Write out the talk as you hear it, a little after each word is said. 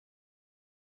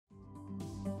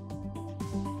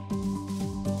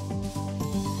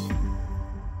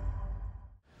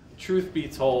truth be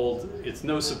told, it's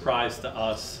no surprise to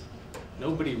us.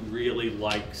 Nobody really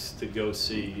likes to go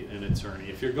see an attorney.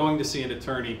 If you're going to see an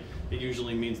attorney, it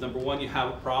usually means, number one, you have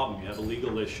a problem, you have a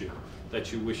legal issue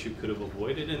that you wish you could have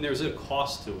avoided, and there's a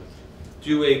cost to it.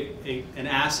 Do an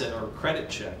asset or a credit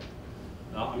check.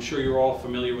 I'm sure you're all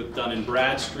familiar with Dun &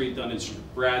 Bradstreet. Dun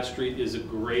 & Bradstreet is a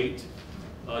great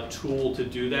tool to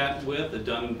do that with. The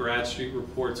Dun & Bradstreet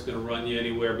report's going to run you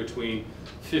anywhere between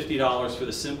 $50 for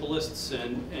the simplest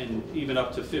and even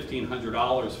up to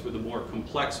 $1,500 for the more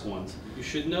complex ones. You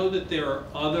should know that there are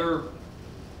other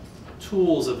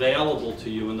tools available to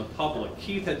you in the public.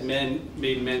 Keith had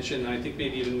made mention, and I think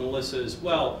maybe even Melissa as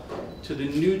well, to the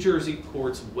New Jersey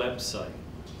Court's website.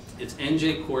 It's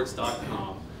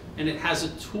njcourts.com, and it has a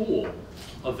tool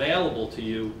available to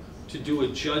you to do a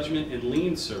judgment and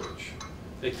lien search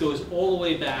that goes all the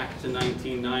way back to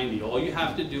 1990. All you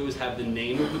have to do is have the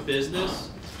name of the business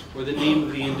or the name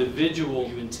of the individual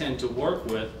you intend to work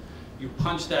with. You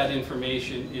punch that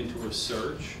information into a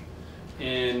search,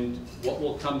 and what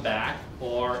will come back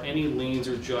are any liens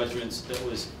or judgments that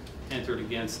was entered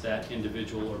against that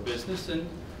individual or business. And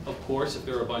of course, if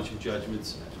there are a bunch of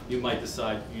judgments, you might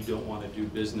decide you don't want to do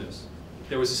business.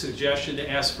 There was a suggestion to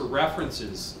ask for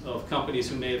references of companies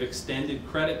who may have extended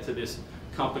credit to this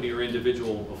company or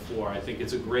individual before. I think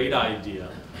it's a great idea.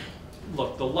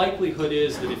 Look, the likelihood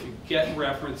is that if you get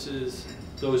references,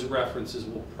 those references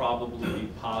will probably be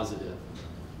positive.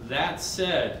 That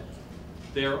said,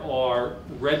 there are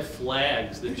red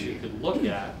flags that you could look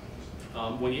at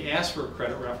when you ask for a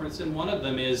credit reference, and one of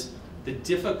them is the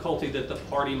difficulty that the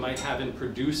party might have in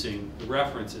producing the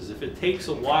references. If it takes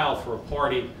a while for a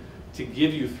party to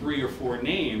give you 3 or 4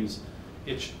 names,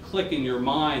 it should click in your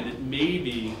mind that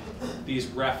maybe these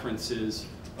references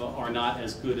are not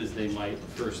as good as they might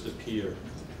first appear.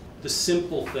 The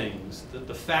simple things,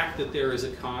 the fact that there is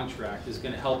a contract is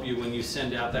going to help you when you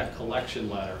send out that collection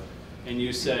letter and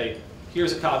you say,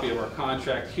 here's a copy of our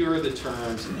contract, here are the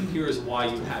terms, and here's why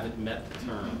you haven't met the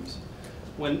terms.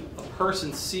 When a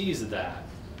person sees that,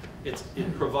 it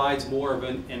provides more of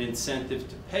an incentive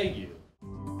to pay you.